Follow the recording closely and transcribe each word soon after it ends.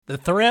The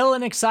thrill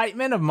and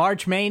excitement of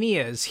March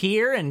Mania is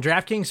here, and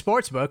DraftKings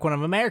Sportsbook, one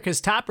of America's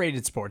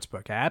top-rated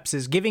sportsbook apps,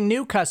 is giving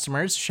new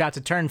customers a shot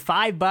to turn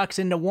 $5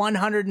 into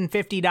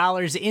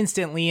 $150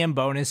 instantly in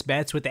bonus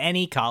bets with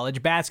any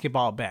college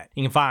basketball bet.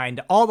 You can find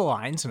all the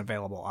lines and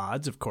available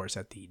odds, of course,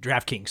 at the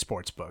DraftKings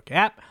Sportsbook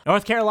app.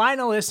 North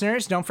Carolina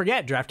listeners, don't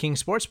forget,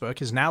 DraftKings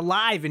Sportsbook is now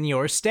live in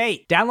your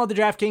state. Download the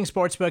DraftKings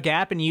Sportsbook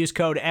app and use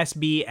code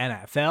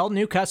SBNFL.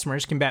 New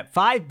customers can bet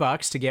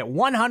 $5 to get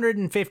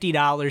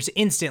 $150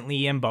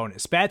 instantly in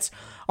bonus bets,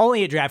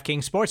 only at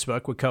DraftKings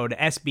Sportsbook with code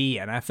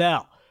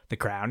SBNFL. The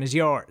crown is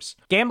yours.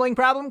 Gambling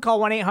problem? Call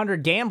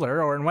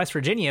 1-800-GAMBLER, or in West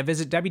Virginia,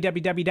 visit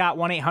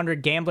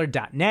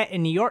www.1800gambler.net.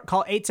 In New York,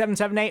 call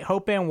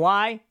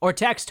 877-8-HOPE-NY or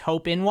text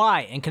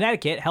HOPE-NY. In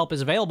Connecticut, help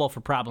is available for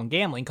problem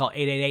gambling. Call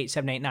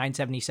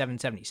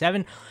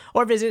 888-789-7777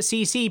 or visit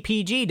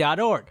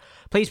ccpg.org.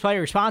 Please play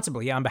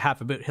responsibly on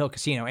behalf of Boot Hill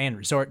Casino and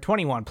Resort.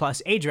 21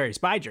 plus, age varies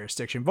by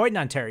jurisdiction. Void in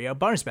Ontario.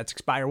 Bonus bets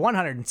expire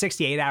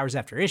 168 hours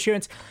after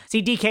issuance.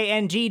 See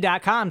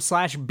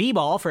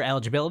dkng.com/bball for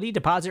eligibility,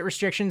 deposit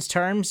restrictions,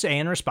 terms,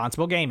 and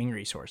responsible gaming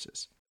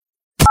resources.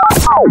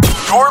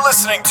 You're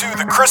listening to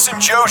The Chris and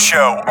Joe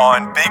Show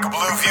on Big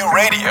Blue View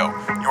Radio,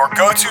 your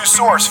go-to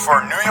source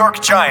for New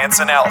York Giants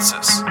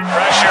analysis.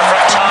 Pressure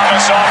from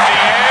Thomas off the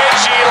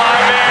edge.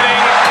 Eli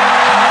Manning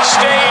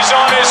stays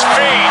on his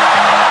feet.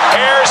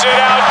 Airs it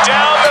out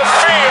down the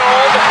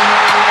field.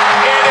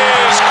 It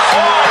is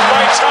caught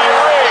by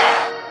Tyree.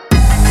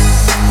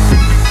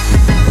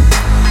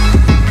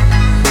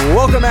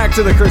 Welcome back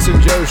to the Chris and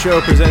Joe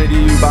Show, presented to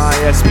you by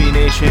SB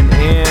Nation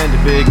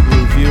and Big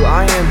Blue View.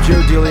 I am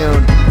Joe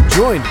DeLeon,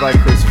 joined by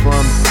Chris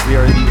Pflum. We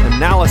are the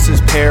analysis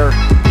pair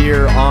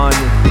here on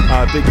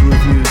Big Blue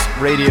View's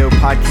radio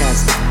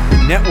podcast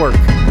network.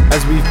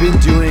 As we've been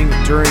doing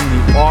during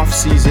the off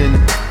season,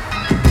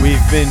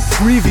 we've been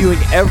previewing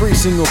every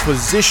single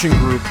position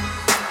group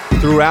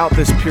throughout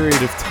this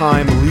period of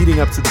time leading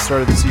up to the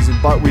start of the season,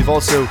 but we've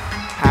also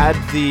had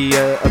the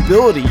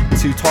ability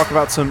to talk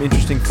about some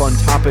interesting, fun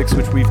topics,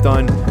 which we've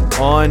done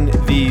on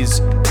these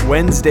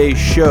Wednesday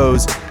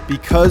shows.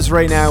 Because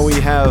right now we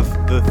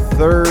have the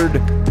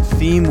third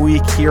theme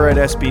week here at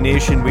SB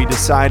Nation, we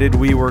decided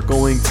we were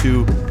going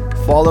to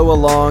follow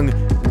along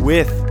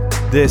with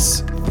this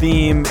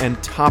theme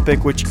and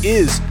topic, which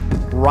is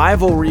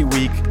Rivalry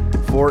Week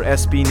for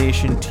SB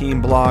Nation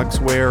team blogs,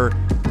 where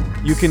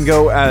you can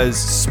go as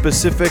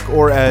specific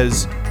or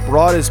as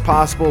broad as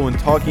possible when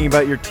talking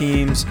about your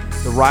teams,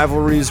 the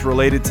rivalries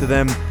related to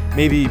them,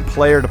 maybe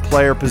player to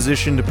player,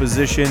 position to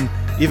position,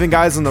 even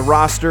guys on the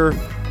roster,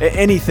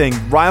 anything,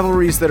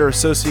 rivalries that are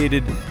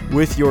associated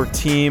with your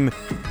team,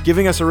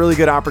 giving us a really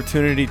good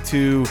opportunity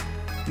to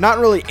not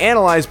really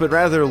analyze, but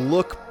rather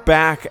look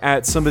back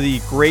at some of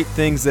the great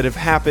things that have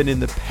happened in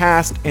the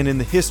past and in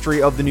the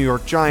history of the New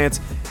York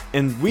Giants.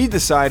 And we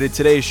decided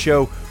today's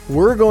show,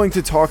 we're going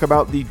to talk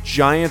about the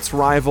Giants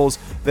rivals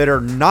that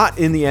are not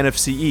in the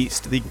NFC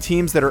East, the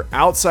teams that are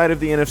outside of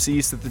the NFC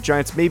East that the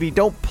Giants maybe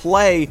don't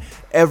play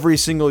every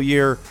single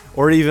year,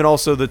 or even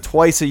also the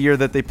twice a year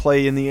that they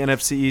play in the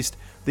NFC East,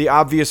 the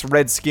obvious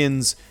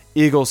Redskins,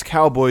 Eagles,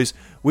 Cowboys.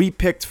 We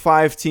picked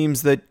 5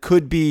 teams that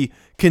could be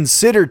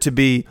considered to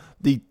be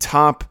the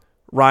top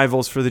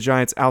rivals for the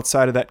Giants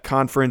outside of that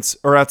conference,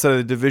 or outside of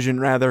the division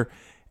rather.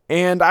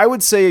 And I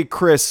would say,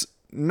 Chris,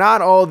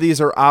 not all of these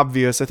are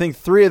obvious. I think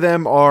 3 of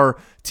them are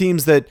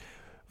teams that,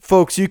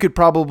 folks, you could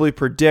probably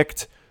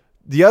predict.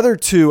 The other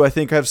 2, I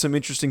think, have some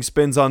interesting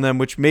spins on them,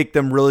 which make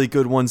them really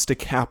good ones to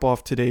cap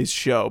off today's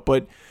show.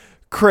 But,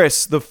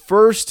 Chris, the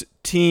first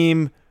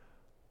team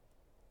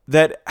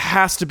that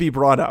has to be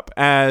brought up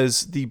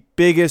as the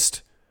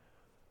biggest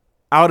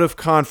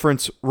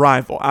out-of-conference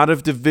rival,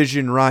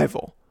 out-of-division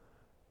rival,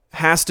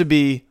 has to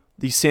be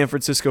the San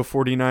Francisco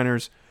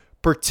 49ers,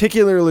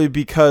 particularly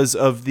because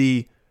of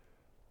the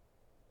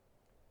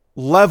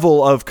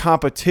level of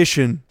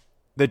competition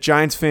that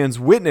Giants fans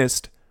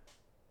witnessed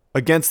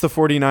against the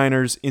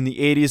 49ers in the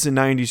 80s and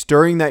 90s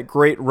during that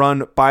great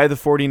run by the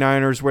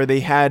 49ers, where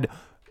they had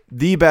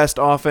the best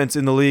offense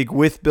in the league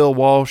with Bill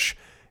Walsh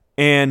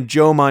and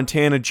Joe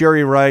Montana,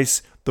 Jerry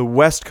Rice, the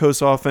West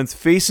Coast offense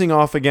facing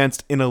off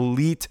against an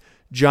elite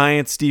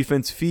Giants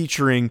defense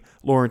featuring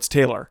Lawrence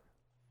Taylor.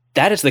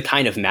 That is the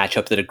kind of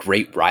matchup that a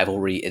great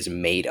rivalry is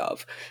made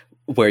of,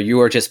 where you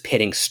are just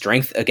pitting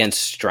strength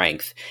against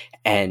strength,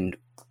 and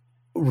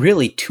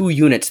really 2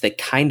 units that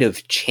kind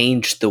of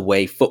changed the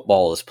way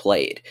football is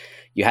played.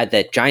 You had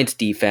that Giants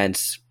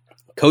defense,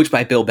 coached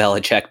by Bill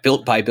Belichick,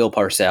 built by Bill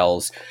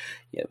Parcells.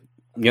 You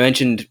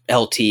mentioned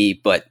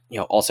LT, but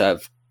also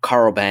have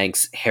Carl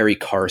Banks, Harry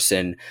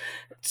Carson,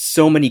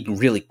 so many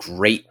really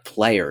great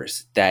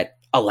players that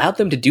allowed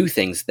them to do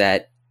things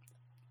that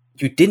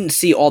you didn't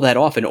see all that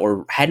often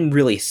or hadn't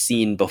really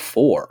seen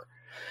before.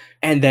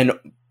 And then,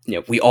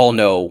 we all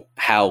know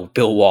how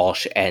Bill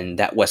Walsh and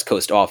that West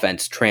Coast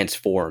offense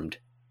transformed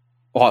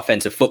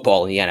offensive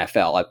football in the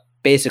NFL.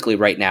 Basically,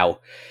 right now,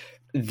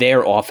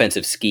 their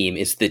offensive scheme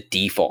is the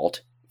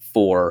default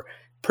for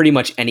pretty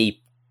much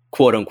any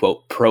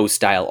quote-unquote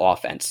pro-style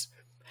offense.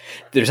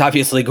 There's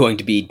obviously going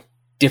to be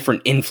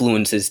different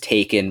influences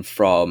taken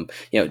from,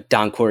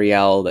 Don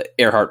Coryell, the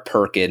Erhard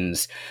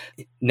Perkins.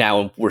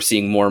 Now we're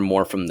seeing more and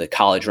more from the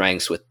college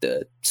ranks with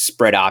the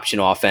spread option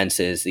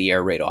offenses, the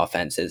air raid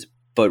offenses.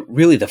 But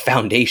really the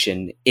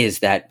foundation is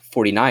that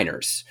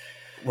 49ers.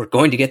 We're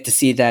going to get to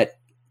see that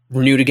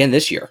renewed again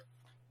this year.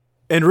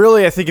 And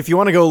really, I think if you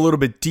want to go a little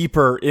bit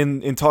deeper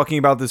in talking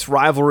about this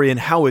rivalry and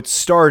how it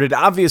started,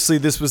 obviously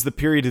this was the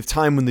period of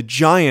time when the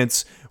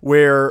Giants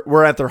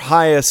were at their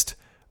highest,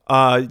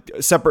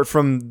 separate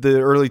from the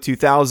early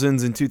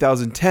 2000s and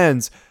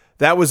 2010s.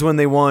 That was when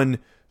they won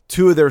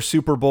 2 of their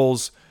Super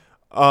Bowls,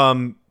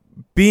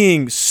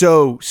 being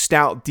so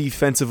stout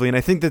defensively. And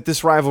I think that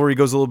this rivalry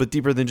goes a little bit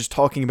deeper than just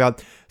talking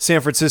about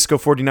San Francisco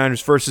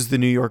 49ers versus the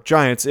New York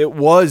Giants. It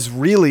was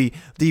really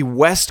the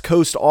West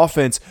Coast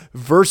offense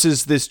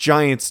versus this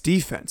Giants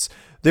defense.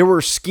 There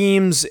were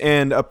schemes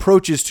and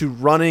approaches to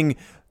running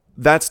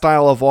that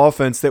style of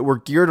offense that were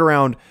geared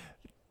around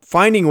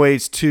finding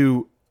ways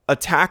to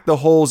attack the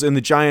holes in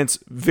the Giants'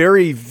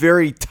 very,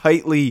 very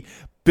tightly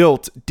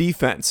built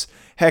defense.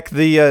 Heck,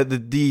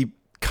 the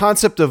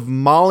concept of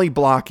molly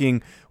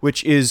blocking,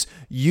 which is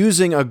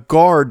using a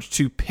guard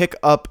to pick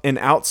up an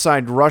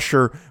outside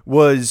rusher,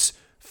 was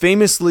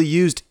famously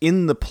used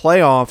in the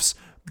playoffs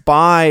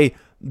by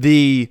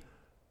the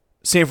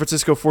San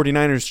Francisco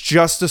 49ers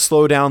just to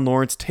slow down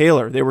Lawrence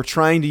Taylor. They were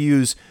trying to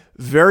use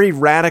very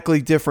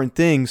radically different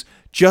things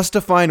just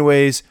to find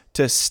ways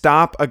to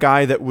stop a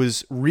guy that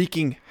was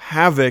wreaking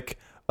havoc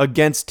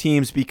against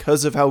teams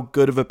because of how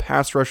good of a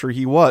pass rusher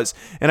he was.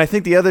 And I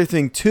think the other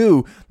thing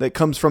too that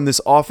comes from this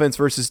offense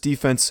versus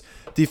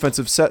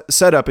defensive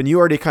setup, and you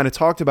already kind of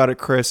talked about it,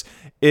 Chris,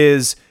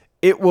 is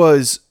it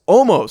was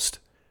almost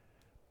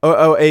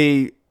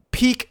a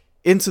peek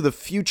into the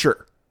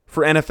future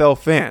for NFL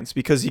fans,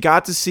 because you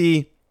got to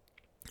see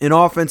an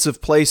offensive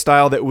play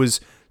style that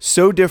was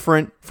so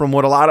different from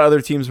what a lot of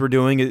other teams were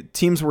doing.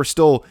 Teams were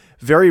still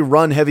very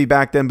run heavy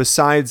back then,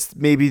 besides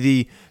maybe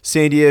the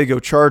San Diego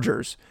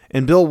Chargers.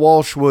 And Bill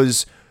Walsh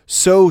was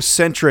so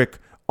centric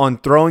on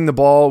throwing the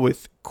ball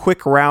with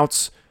quick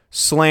routes,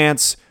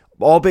 slants,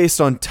 all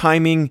based on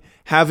timing,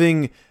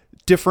 having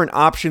different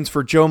options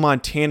for Joe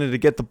Montana to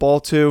get the ball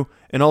to,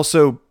 and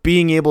also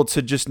being able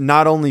to just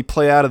not only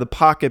play out of the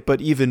pocket,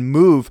 but even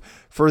move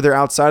further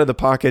outside of the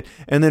pocket.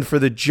 And then for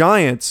the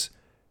Giants,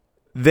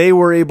 they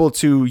were able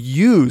to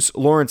use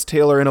Lawrence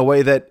Taylor in a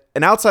way that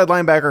an outside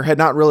linebacker had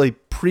not really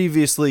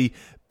previously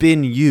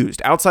been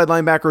used. Outside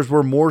linebackers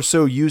were more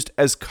so used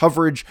as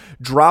coverage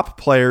drop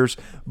players,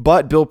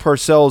 but Bill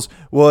Parcells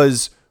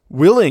was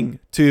willing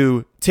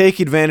to take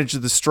advantage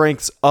of the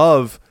strengths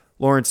of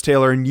Lawrence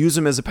Taylor and use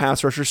him as a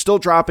pass rusher, still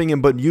dropping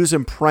him, but use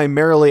him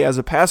primarily as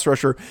a pass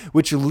rusher,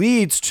 which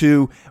leads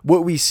to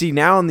what we see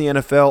now in the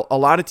NFL, a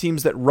lot of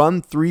teams that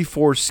run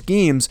 3-4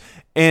 schemes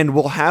and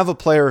will have a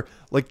player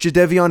like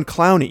Jadeveon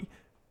Clowney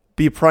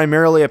be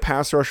primarily a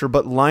pass rusher,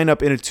 but line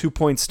up in a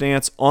 2-point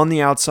stance on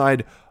the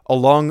outside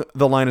along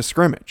the line of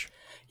scrimmage.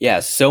 Yeah,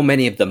 so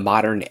many of the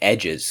modern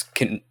edges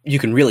you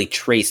can really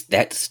trace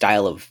that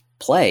style of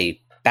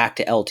play back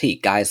to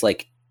LT. Guys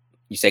like,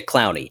 you say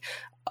Clowney,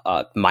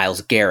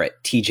 Myles Garrett,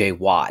 TJ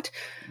Watt,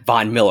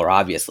 Von Miller,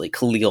 obviously,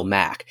 Khalil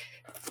Mack.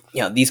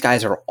 These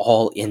guys are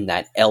all in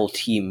that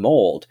LT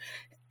mold.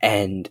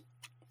 And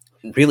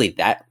really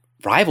that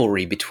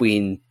rivalry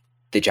between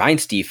the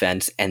Giants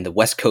defense and the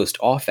West Coast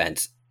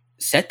offense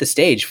set the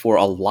stage for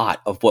a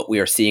lot of what we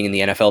are seeing in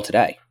the NFL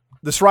today.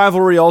 This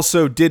rivalry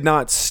also did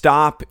not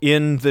stop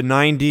in the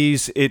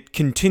 90s. It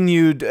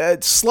continued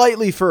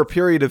slightly for a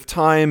period of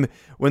time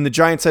when the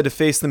Giants had to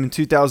face them in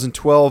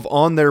 2012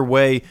 on their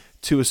way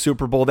to a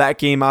Super Bowl. That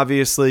game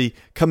obviously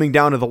coming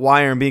down to the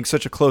wire and being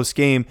such a close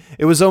game.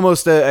 It was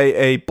almost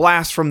a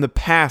blast from the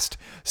past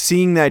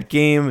seeing that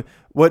game.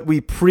 What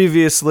we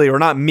previously, or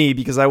not me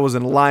because I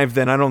wasn't alive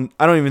then. I don't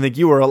even think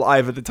you were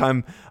alive at the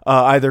time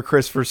either,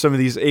 Chris, for some of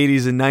these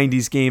 80s and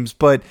 90s games,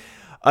 but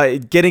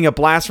getting a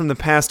blast from the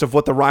past of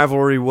what the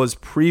rivalry was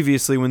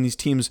previously when these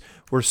teams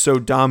were so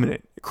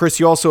dominant. Chris,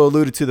 you also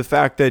alluded to the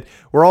fact that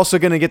we're also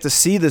going to get to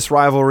see this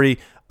rivalry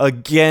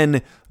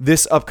again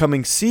this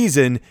upcoming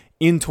season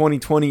in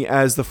 2020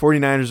 as the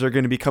 49ers are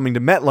going to be coming to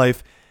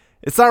MetLife.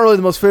 It's not really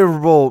the most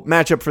favorable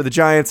matchup for the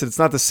Giants, and it's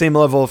not the same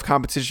level of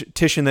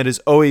competition that it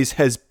always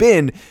has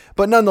been,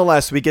 but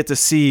nonetheless, we get to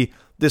see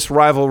this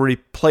rivalry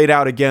played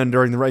out again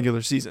during the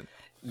regular season.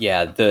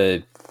 Yeah,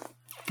 the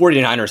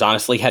 49ers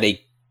honestly had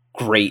a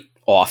great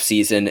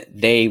offseason.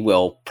 They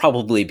will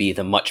probably be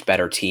the much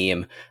better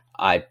team.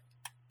 I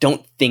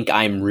don't think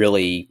I'm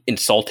really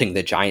insulting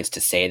the Giants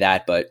to say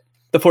that, but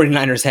the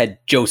 49ers had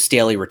Joe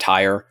Staley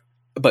retire,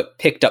 but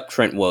picked up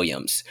Trent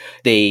Williams.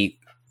 They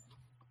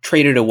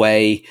traded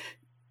away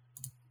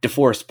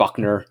DeForest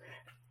Buckner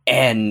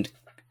and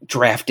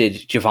drafted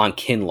Javon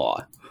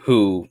Kinlaw,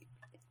 who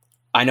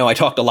I know I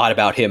talked a lot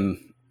about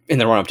him in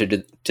the run-up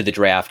to the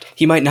draft.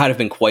 He might not have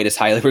been quite as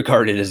highly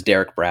regarded as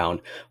Derek Brown,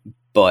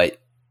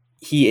 but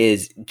he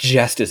is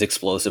just as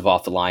explosive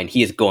off the line.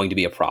 He is going to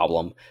be a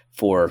problem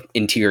for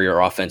interior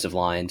offensive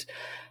lines.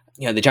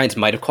 The Giants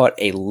might have caught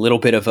a little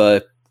bit of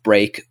a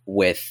break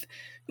with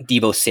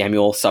Deebo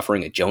Samuel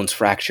suffering a Jones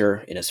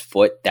fracture in his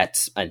foot.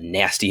 That's a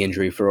nasty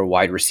injury for a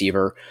wide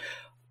receiver.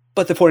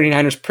 But the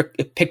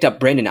 49ers picked up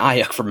Brandon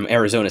Ayuk from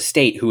Arizona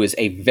State, who is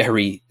a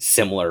very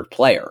similar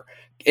player.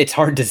 It's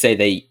hard to say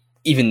they,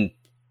 even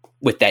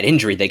with that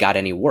injury, they got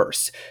any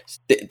worse.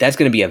 That's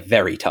going to be a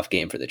very tough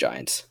game for the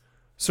Giants.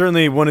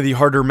 Certainly one of the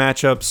harder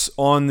matchups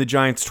on the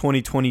Giants'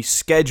 2020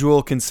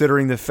 schedule,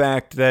 considering the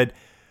fact that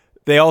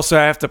they also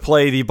have to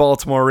play the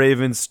Baltimore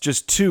Ravens,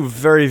 just two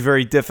very,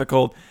 very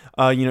difficult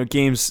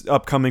games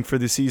upcoming for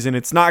the season.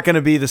 It's not going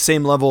to be the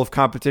same level of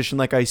competition,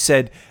 like I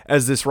said,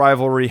 as this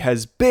rivalry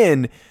has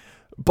been,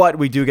 but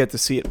we do get to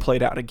see it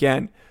played out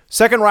again.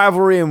 Second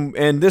rivalry,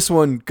 and this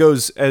one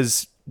goes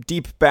as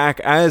deep back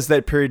as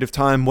that period of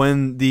time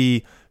when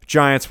the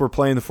Giants were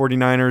playing the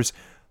 49ers.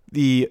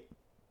 The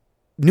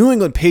New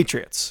England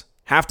Patriots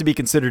have to be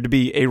considered to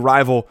be a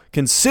rival,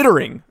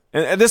 considering,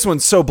 and this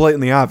one's so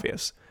blatantly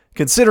obvious,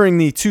 considering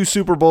the 2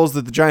 Super Bowls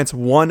that the Giants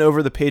won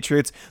over the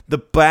Patriots, the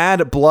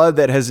bad blood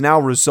that has now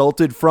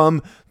resulted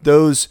from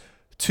those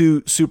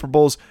 2 Super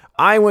Bowls.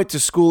 I went to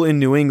school in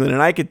New England,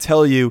 and I could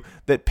tell you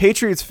that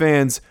Patriots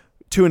fans,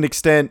 to an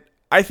extent,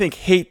 I think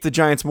hate the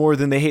Giants more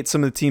than they hate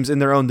some of the teams in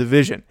their own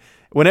division.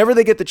 Whenever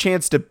they get the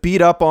chance to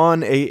beat up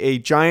on a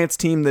Giants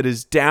team that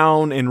is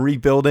down and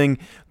rebuilding,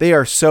 they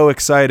are so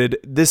excited.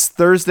 This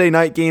Thursday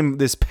night game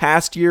this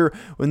past year,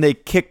 when they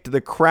kicked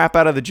the crap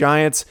out of the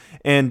Giants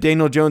and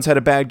Daniel Jones had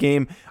a bad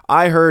game,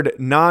 I heard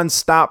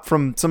nonstop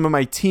from some of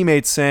my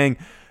teammates saying,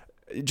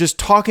 just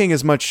talking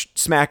as much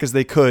smack as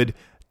they could,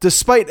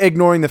 despite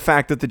ignoring the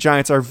fact that the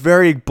Giants are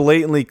very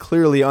blatantly,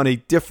 clearly on a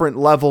different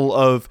level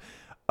of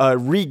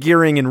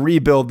re-gearing and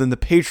rebuild than the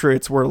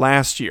Patriots were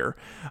last year.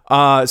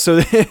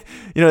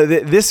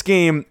 This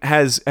game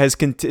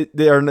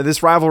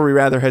this rivalry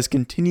rather has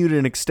continued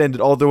and extended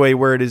all the way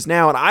where it is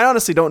now. And I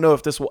honestly don't know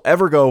if this will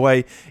ever go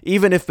away,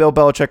 even if Bill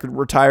Belichick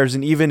retires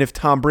and even if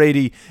Tom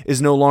Brady is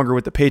no longer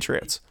with the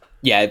Patriots.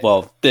 Yeah,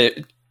 well,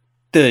 the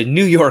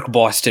New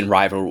York-Boston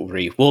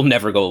rivalry will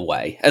never go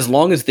away. As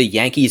long as the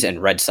Yankees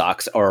and Red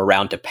Sox are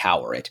around to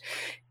power it,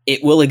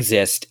 it will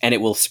exist and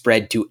it will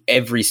spread to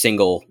every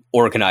single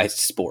organized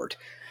sport.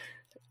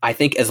 I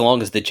think as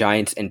long as the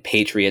Giants and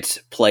Patriots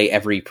play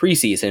every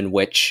preseason,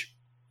 which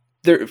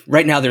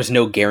right now there's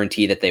no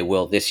guarantee that they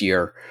will this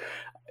year.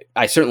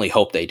 I certainly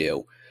hope they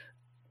do,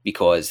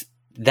 because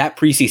that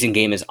preseason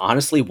game is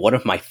honestly one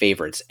of my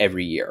favorites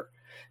every year.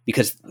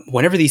 Because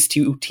whenever these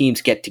 2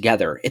 teams get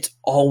together, it's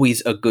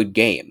always a good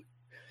game.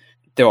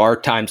 There are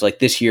times like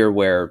this year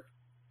where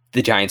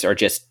the Giants are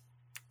just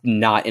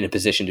not in a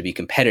position to be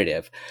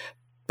competitive.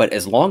 But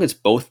as long as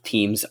both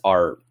teams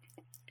are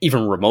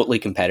even remotely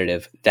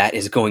competitive, that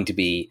is going to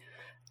be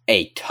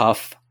a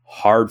tough,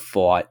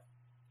 hard-fought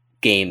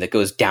game that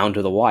goes down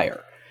to the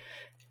wire.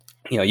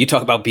 You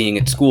talk about being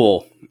at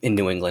school in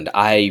New England.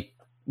 I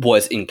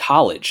was in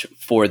college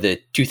for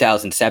the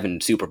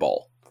 2007 Super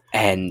Bowl,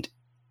 and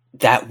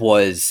that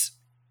was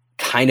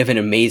kind of an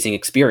amazing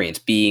experience,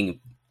 being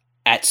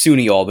at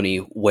SUNY Albany,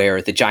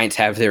 where the Giants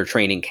have their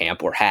training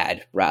camp, or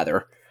had,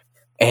 rather,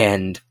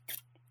 and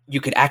you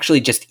could actually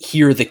just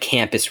hear the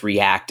campus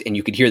react, and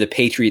you could hear the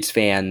Patriots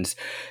fans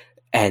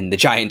and the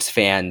Giants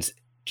fans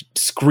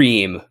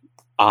scream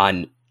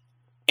on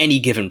any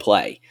given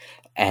play.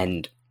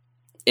 And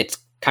it's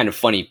kind of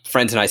funny.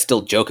 Friends and I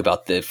still joke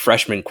about the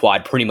freshman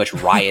quad pretty much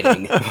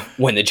rioting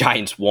when the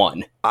Giants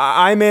won.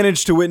 I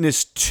managed to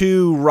witness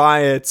 2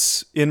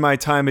 riots in my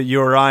time at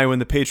URI when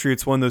the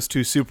Patriots won those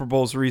 2 Super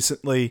Bowls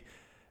recently.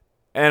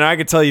 And I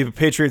can tell you,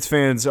 Patriots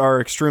fans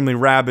are extremely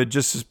rabid,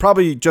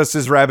 probably just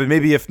as rabid,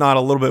 maybe if not a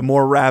little bit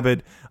more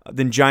rabid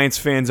than Giants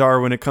fans are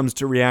when it comes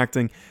to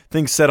reacting.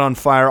 Things set on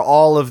fire,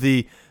 all of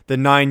the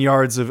 9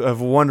 yards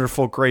of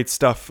wonderful, great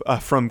stuff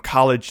from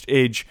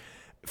college-age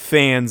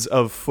fans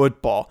of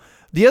football.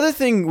 The other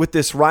thing with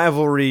this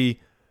rivalry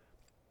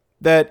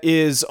that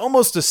is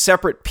almost a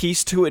separate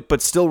piece to it,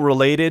 but still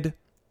related,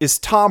 is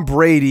Tom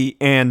Brady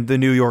and the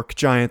New York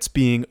Giants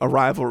being a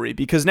rivalry.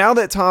 Because now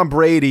that Tom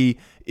Brady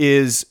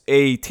is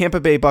a Tampa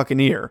Bay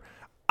Buccaneer,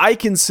 I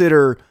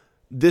consider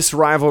this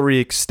rivalry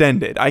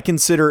extended. I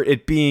consider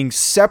it being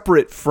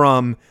separate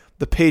from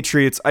the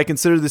Patriots. I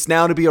consider this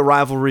now to be a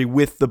rivalry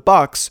with the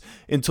Bucs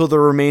until the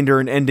remainder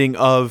and ending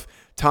of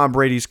Tom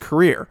Brady's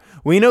career.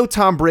 We know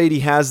Tom Brady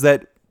has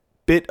that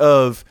bit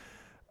of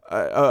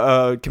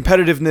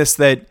competitiveness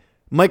that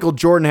Michael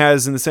Jordan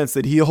has, in the sense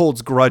that he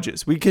holds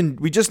grudges. We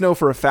just know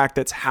for a fact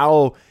that's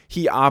how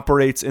he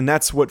operates, and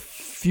that's what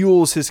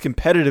fuels his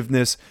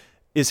competitiveness,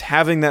 is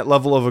having that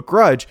level of a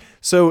grudge.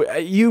 So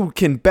you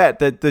can bet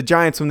that the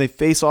Giants, when they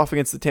face off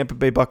against the Tampa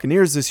Bay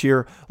Buccaneers this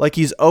year, like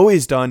he's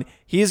always done,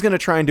 he's going to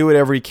try and do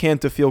whatever he can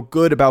to feel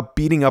good about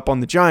beating up on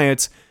the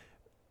Giants.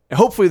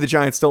 Hopefully the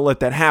Giants don't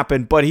let that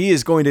happen, but he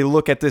is going to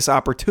look at this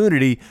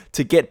opportunity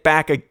to get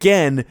back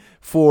again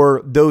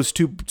for those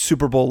 2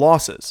 Super Bowl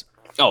losses.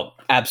 Oh,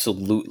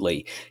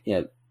 absolutely.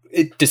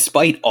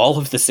 Despite all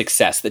of the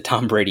success that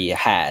Tom Brady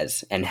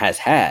has and has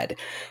had,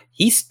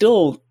 he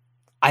still,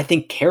 I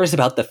think, cares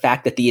about the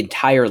fact that the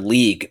entire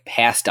league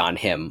passed on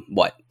him,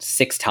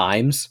 6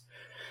 times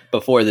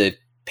before the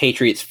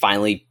Patriots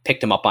finally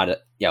picked him up on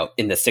it,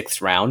 in the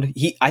 6th round.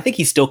 I think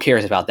he still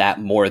cares about that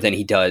more than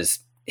he does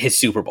his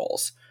Super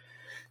Bowls.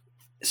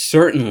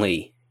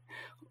 Certainly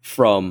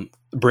from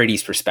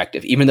Brady's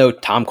perspective, even though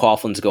Tom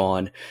Coughlin's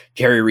gone,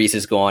 Jerry Reese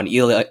is gone,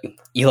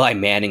 Eli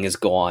Manning is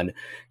gone,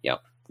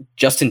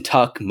 Justin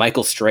Tuck,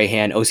 Michael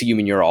Strahan, Osi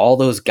Umenyiora, all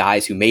those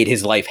guys who made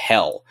his life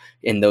hell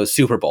in those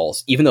Super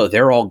Bowls, even though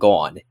they're all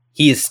gone,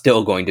 he is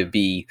still going to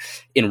be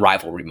in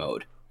rivalry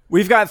mode.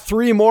 We've got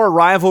 3 more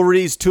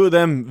rivalries, 2 of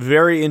them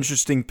very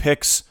interesting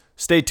picks.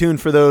 Stay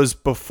tuned for those.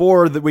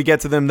 Before we get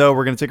to them, though,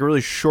 we're going to take a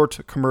really short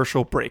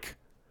commercial break.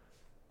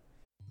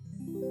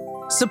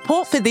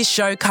 Support for this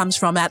show comes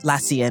from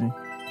Atlassian.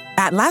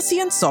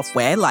 Atlassian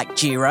software like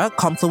Jira,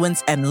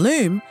 Confluence, and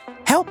Loom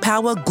help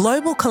power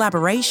global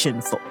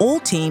collaboration for all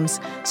teams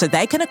so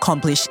they can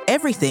accomplish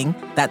everything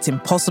that's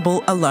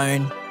impossible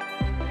alone.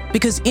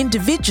 Because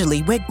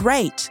individually we're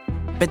great,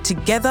 but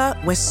together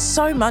we're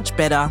so much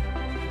better.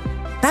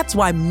 That's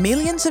why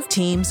millions of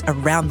teams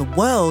around the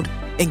world,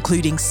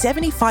 including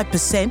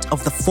 75%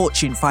 of the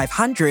Fortune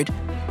 500,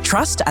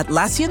 trust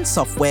Atlassian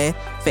software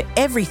for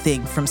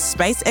everything from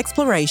space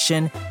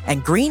exploration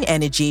and green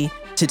energy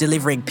to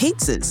delivering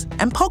pizzas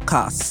and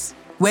podcasts.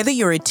 Whether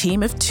you're a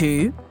team of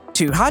 2,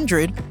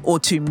 200, or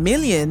 2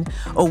 million,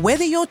 or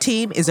whether your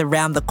team is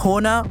around the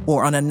corner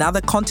or on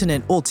another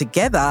continent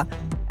altogether,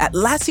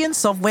 Atlassian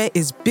software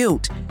is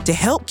built to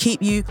help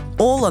keep you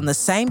all on the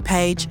same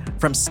page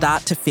from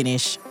start to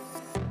finish.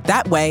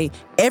 That way,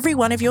 every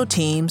one of your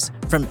teams,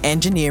 from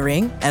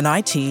engineering and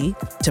IT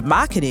to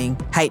marketing,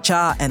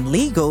 HR, and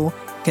legal,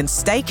 can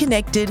stay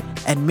connected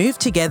and move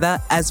together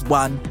as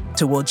one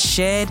towards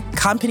shared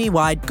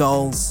company-wide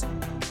goals.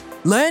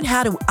 Learn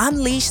how to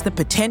unleash the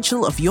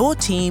potential of your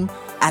team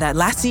at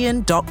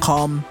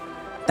Atlassian.com.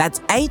 That's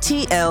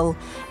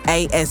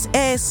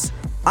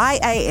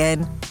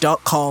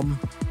Atlassian.com.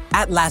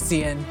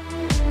 Atlassian.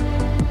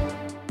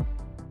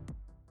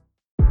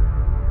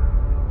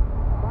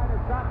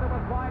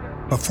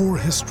 Before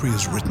history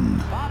is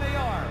written,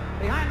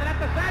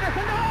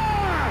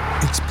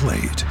 it's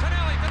played.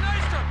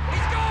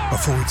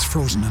 Before it's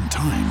frozen in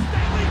time,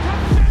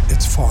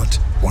 it's fought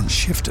one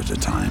shift at a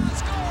time.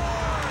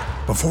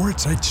 Before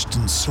it's etched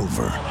in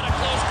silver,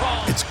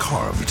 it's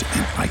carved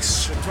in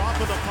ice.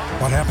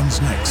 What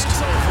happens next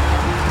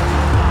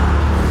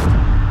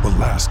will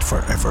last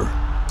forever.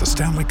 The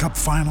Stanley Cup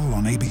Final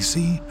on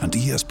ABC and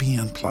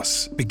ESPN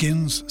Plus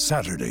begins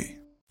Saturday.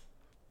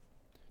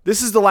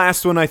 This is the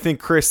last one, I think,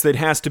 Chris, that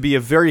has to be a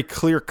very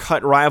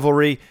clear-cut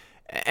rivalry.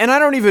 And I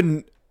don't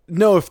even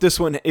know if this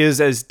one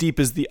is as deep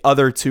as the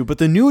other two, but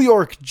the New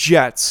York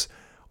Jets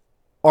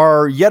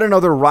are yet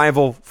another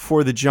rival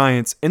for the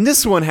Giants. And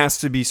this one has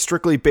to be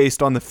strictly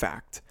based on the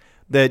fact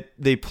that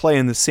they play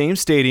in the same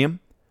stadium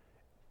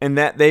and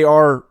that they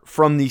are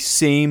from the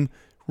same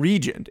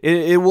region.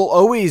 It will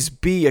always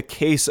be a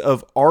case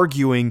of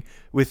arguing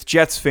with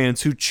Jets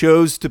fans who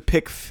chose to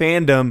pick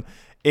fandom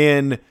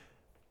in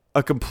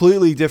a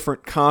completely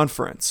different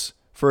conference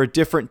for a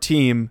different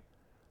team.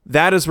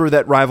 That is where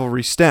that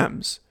rivalry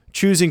stems.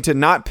 Choosing to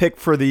not pick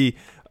for the,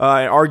 in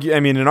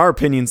our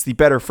opinions, the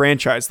better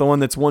franchise, the one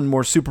that's won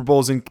more Super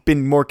Bowls and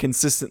been more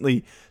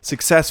consistently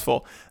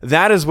successful.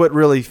 That is what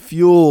really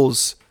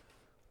fuels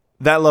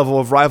that level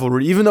of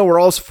rivalry. Even though we're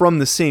all from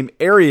the same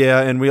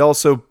area and we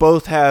also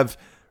both have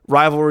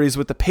rivalries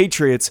with the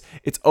Patriots,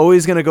 it's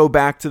always going to go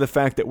back to the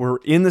fact that we're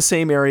in the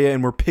same area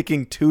and we're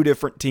picking 2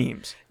 different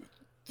teams.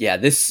 Yeah,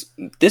 this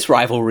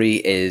rivalry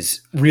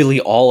is really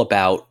all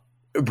about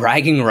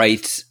bragging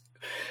rights.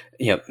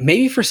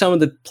 Maybe for some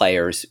of the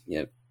players,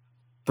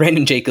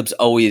 Brandon Jacobs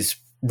always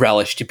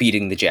relished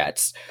beating the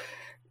Jets,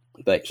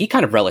 but he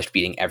kind of relished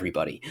beating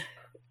everybody.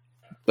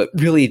 But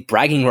really,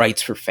 bragging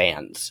rights for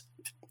fans,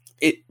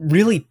 it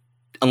really,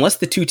 unless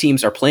the 2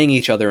 teams are playing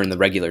each other in the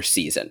regular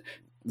season,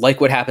 like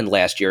what happened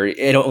last year,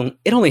 it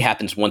only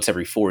happens once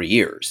every 4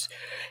 years.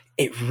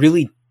 It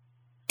really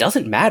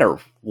doesn't matter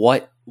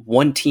what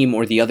one team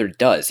or the other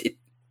does.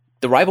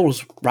 The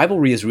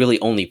rivalry is really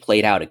only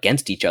played out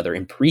against each other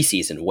in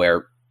preseason,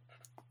 where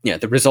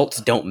the results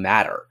don't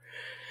matter.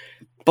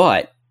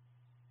 But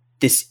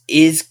this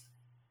is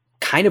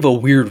kind of a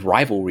weird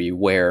rivalry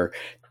where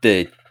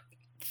the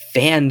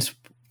fans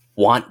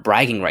want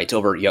bragging rights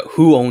over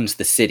who owns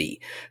the city,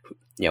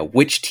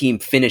 which team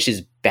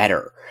finishes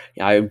better.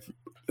 I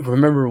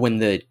remember when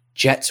the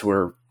Jets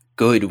were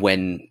good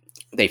when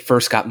they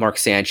first got Mark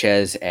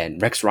Sanchez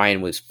and Rex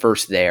Ryan was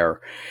first there,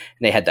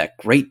 and they had that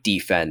great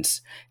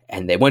defense,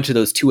 and they went to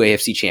those 2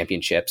 AFC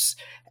championships,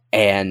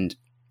 and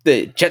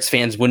the Jets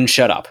fans wouldn't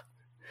shut up.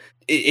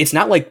 It's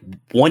not like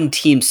one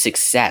team's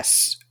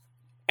success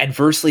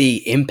adversely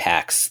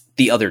impacts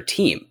the other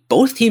team.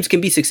 Both teams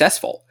can be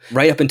successful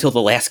right up until the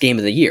last game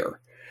of the year.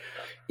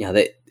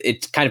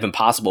 It's kind of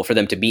impossible for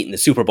them to meet in the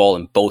Super Bowl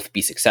and both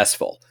be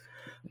successful.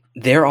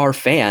 There are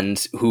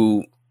fans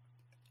who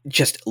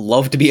just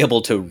love to be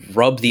able to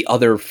rub the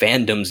other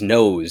fandom's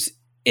nose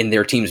in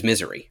their team's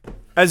misery.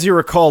 As you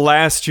recall,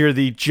 last year,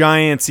 the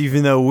Giants,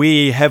 even though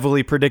we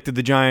heavily predicted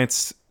the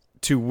Giants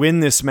to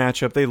win this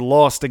matchup, they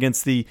lost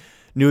against the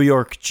New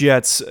York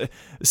Jets.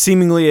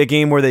 Seemingly a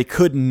game where they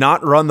could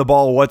not run the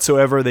ball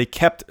whatsoever. They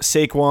kept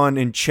Saquon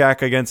in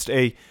check against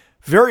a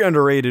very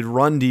underrated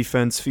run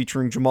defense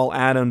featuring Jamal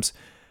Adams.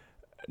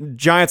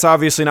 Giants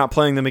obviously not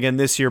playing them again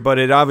this year, but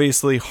it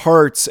obviously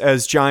hurts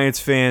as Giants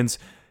fans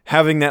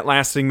having that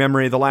lasting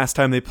memory the last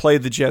time they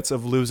played the Jets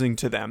of losing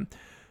to them.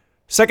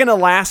 Second to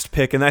last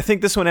pick, and I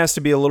think this one has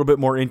to be a little bit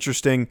more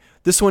interesting.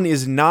 This one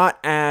is not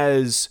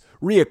as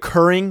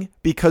reoccurring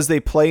because they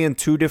play in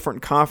two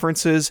different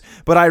conferences,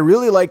 but I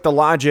really like the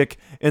logic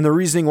and the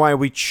reasoning why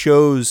we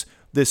chose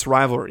this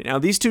rivalry. Now,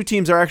 these two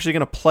teams are actually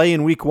going to play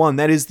in week 1.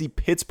 That is the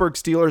Pittsburgh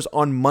Steelers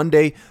on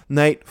Monday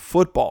Night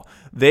Football.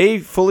 They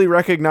fully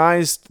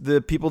recognized,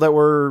 the people that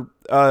were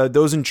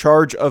those in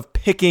charge of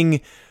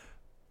picking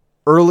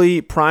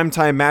early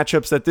primetime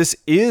matchups, that this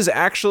is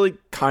actually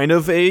kind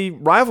of a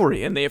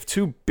rivalry, and they have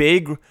two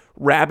big,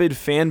 rabid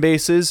fan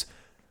bases.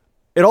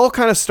 It all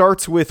kind of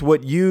starts with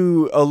what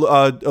you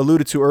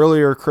alluded to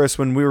earlier, Chris,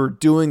 when we were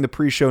doing the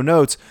pre-show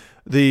notes,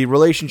 the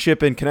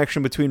relationship and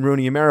connection between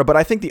Rooney and Mara. But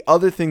I think the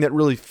other thing that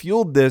really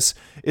fueled this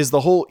is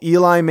the whole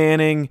Eli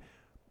Manning,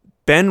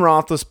 Ben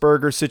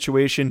Roethlisberger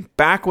situation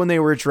back when they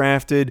were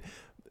drafted,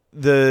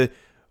 the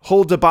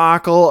whole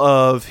debacle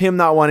of him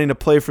not wanting to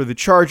play for the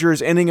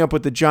Chargers, ending up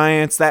with the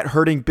Giants, that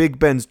hurting Big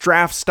Ben's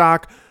draft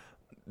stock.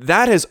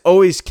 That has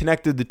always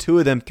connected the two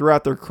of them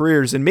throughout their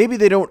careers. And maybe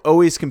they don't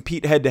always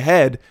compete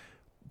head-to-head,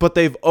 but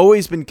they've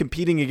always been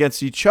competing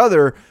against each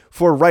other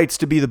for rights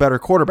to be the better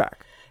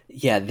quarterback.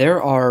 Yeah,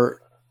 there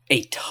are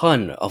a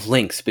ton of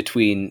links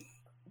between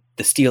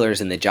the Steelers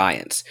and the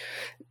Giants.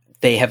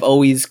 They have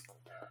always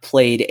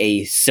played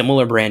a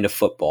similar brand of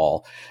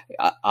football.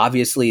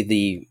 Obviously,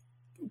 the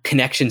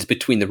connections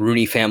between the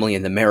Rooney family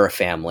and the Mara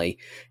family,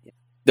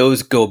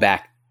 those go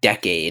back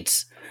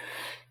decades.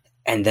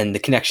 And then the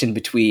connection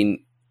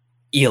between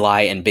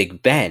Eli and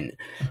Big Ben.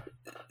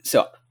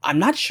 So I'm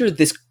not sure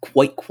this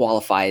quite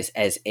qualifies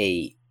as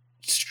a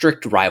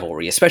strict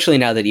rivalry, especially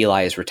now that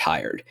Eli is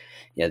retired.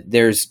 Yeah,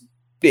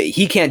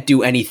 he can't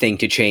do anything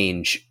to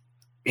change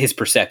his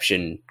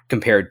perception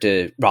compared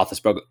to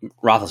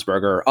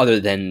Roethlisberger, other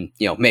than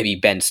maybe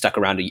Ben sticks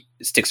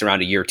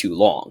around a year too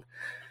long.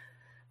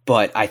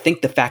 But I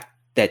think the fact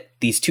that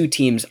these two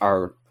teams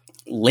are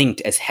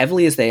linked as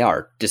heavily as they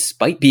are,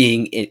 despite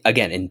being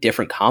again in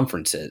different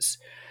conferences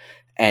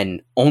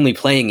and only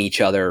playing each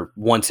other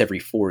once every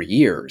 4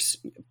 years,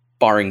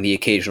 barring the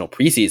occasional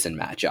preseason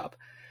matchup,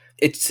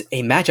 it's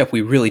a matchup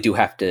we really do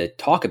have to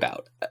talk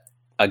about.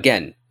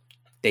 Again,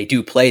 they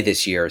do play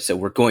this year, so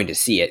we're going to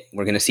see it.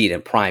 We're going to see it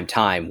in prime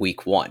time,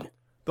 week 1.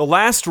 The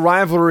last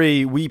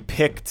rivalry we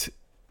picked,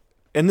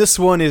 and this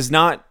one is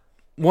not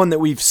one that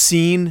we've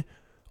seen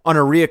on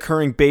a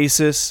reoccurring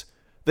basis.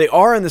 They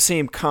are in the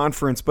same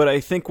conference, but I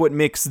think what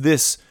makes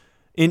this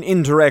an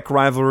indirect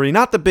rivalry,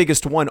 not the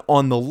biggest one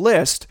on the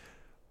list,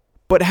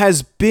 but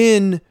has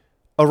been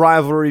a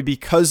rivalry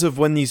because of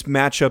when these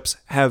matchups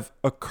have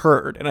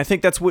occurred. And I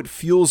think that's what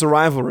fuels a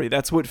rivalry.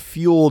 That's what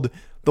fueled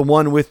the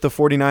one with the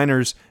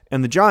 49ers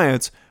and the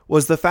Giants,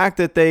 was the fact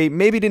that they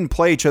maybe didn't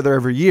play each other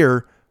every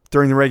year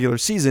during the regular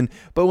season,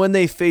 but when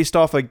they faced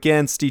off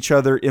against each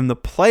other in the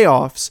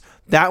playoffs,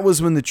 that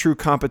was when the true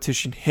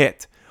competition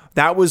hit.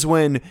 That was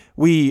when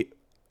we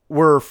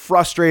were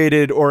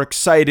frustrated or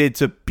excited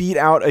to beat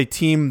out a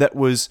team that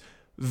was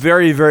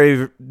very,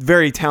 very,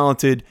 very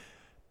talented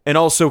and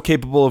also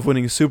capable of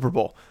winning a Super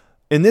Bowl.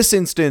 In this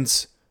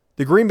instance,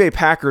 the Green Bay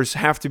Packers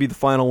have to be the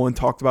final one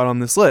talked about on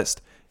this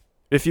list.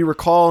 If you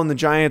recall, in the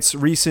Giants'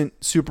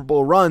 recent Super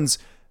Bowl runs,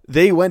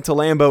 they went to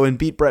Lambeau and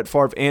beat Brett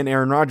Favre and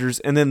Aaron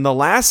Rodgers. And then the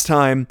last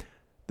time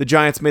the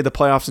Giants made the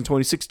playoffs in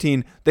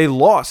 2016, they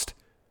lost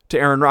to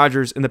Aaron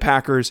Rodgers and the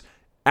Packers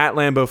at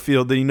Lambeau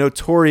Field, the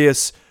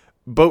notorious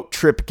boat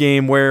trip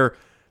game where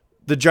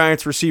the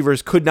Giants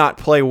receivers could not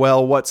play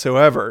well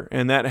whatsoever.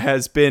 And that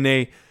has been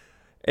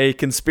a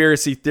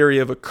conspiracy theory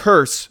of a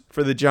curse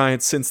for the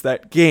Giants since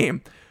that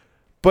game.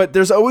 But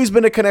there's always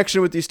been a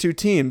connection with these two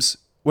teams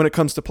when it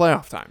comes to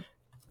playoff time.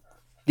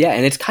 Yeah,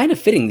 and it's kind of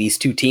fitting these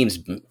two teams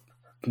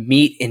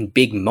meet in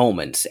big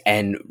moments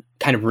and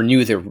kind of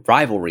renew their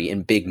rivalry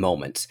in big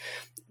moments.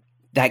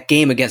 That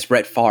game against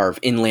Brett Favre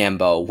in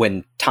Lambeau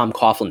when Tom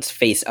Coughlin's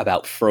face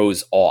about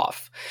froze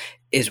off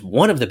is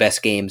one of the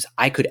best games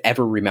I could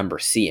ever remember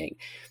seeing.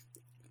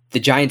 The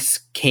Giants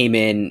came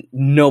in,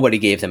 nobody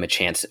gave them a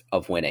chance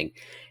of winning,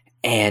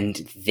 and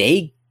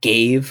they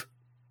gave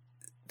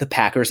the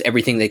Packers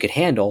everything they could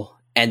handle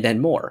and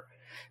then more.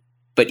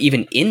 But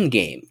even in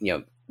game,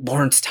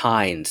 Lawrence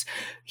Tynes,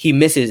 he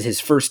misses his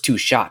first 2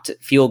 shots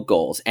at field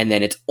goals, and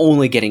then it's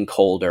only getting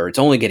colder, it's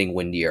only getting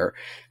windier,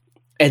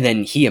 and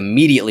then he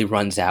immediately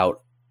runs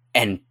out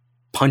and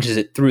punches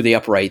it through the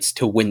uprights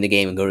to win the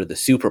game and go to the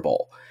Super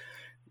Bowl.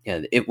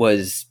 It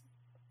was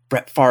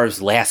Brett Favre's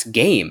last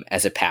game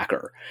as a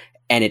Packer,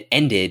 and it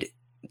ended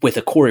with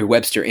a Corey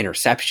Webster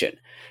interception,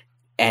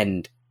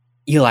 and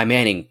Eli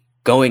Manning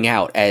going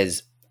out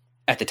as,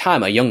 at the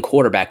time, a young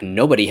quarterback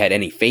nobody had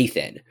any faith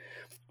in,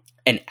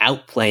 and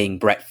outplaying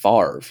Brett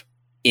Favre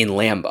in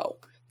Lambeau.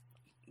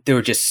 There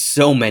were just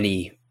so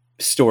many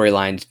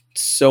storylines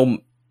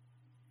so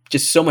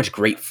much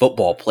great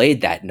football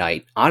played that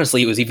night.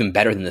 Honestly, it was even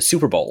better than the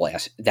Super Bowl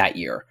that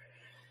year.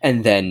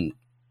 And then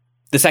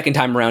the second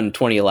time around in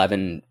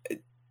 2011,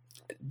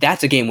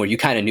 that's a game where you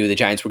kind of knew the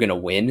Giants were going to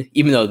win,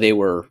 even though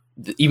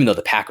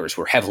the Packers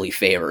were heavily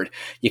favored.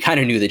 You kind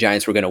of knew the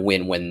Giants were going to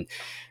win when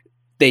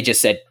they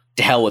just said,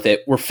 to hell with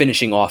it. We're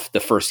finishing off the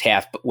first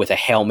half with a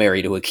Hail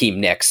Mary to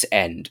Hakeem Nicks,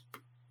 and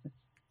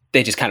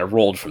they just kind of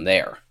rolled from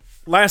there.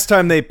 Last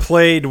time they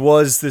played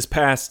was this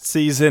past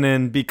season,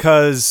 and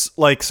because,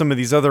 like some of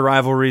these other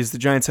rivalries, the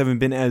Giants haven't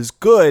been as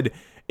good,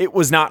 it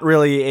was not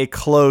really a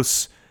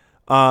close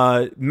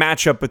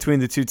matchup between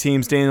the two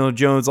teams. Daniel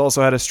Jones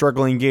also had a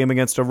struggling game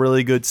against a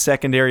really good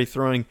secondary,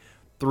 throwing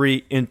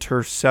 3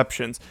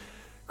 interceptions.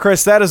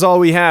 Chris, that is all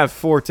we have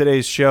for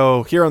today's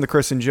show here on the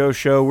Chris and Joe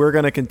Show. We're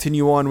going to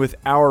continue on with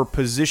our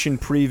position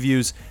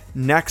previews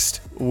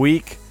next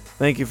week.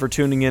 Thank you for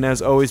tuning in.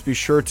 As always, be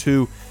sure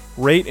to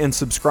rate and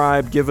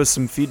subscribe. Give us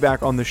some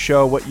feedback on the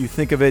show, what you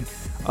think of it,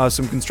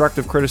 some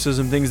constructive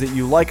criticism, things that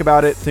you like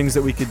about it, things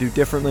that we could do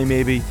differently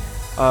maybe.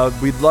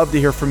 We'd love to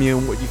hear from you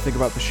and what you think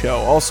about the show.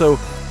 Also,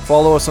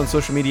 follow us on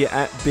social media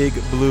at Big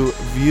Blue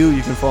View.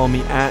 You can follow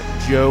me at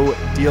Joe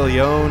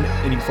DeLeon,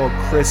 and you can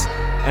follow Chris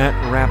at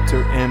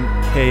Raptor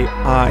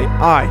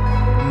MKII.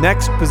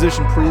 Next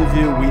position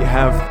preview, we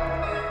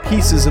have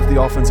pieces of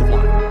the offensive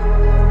line.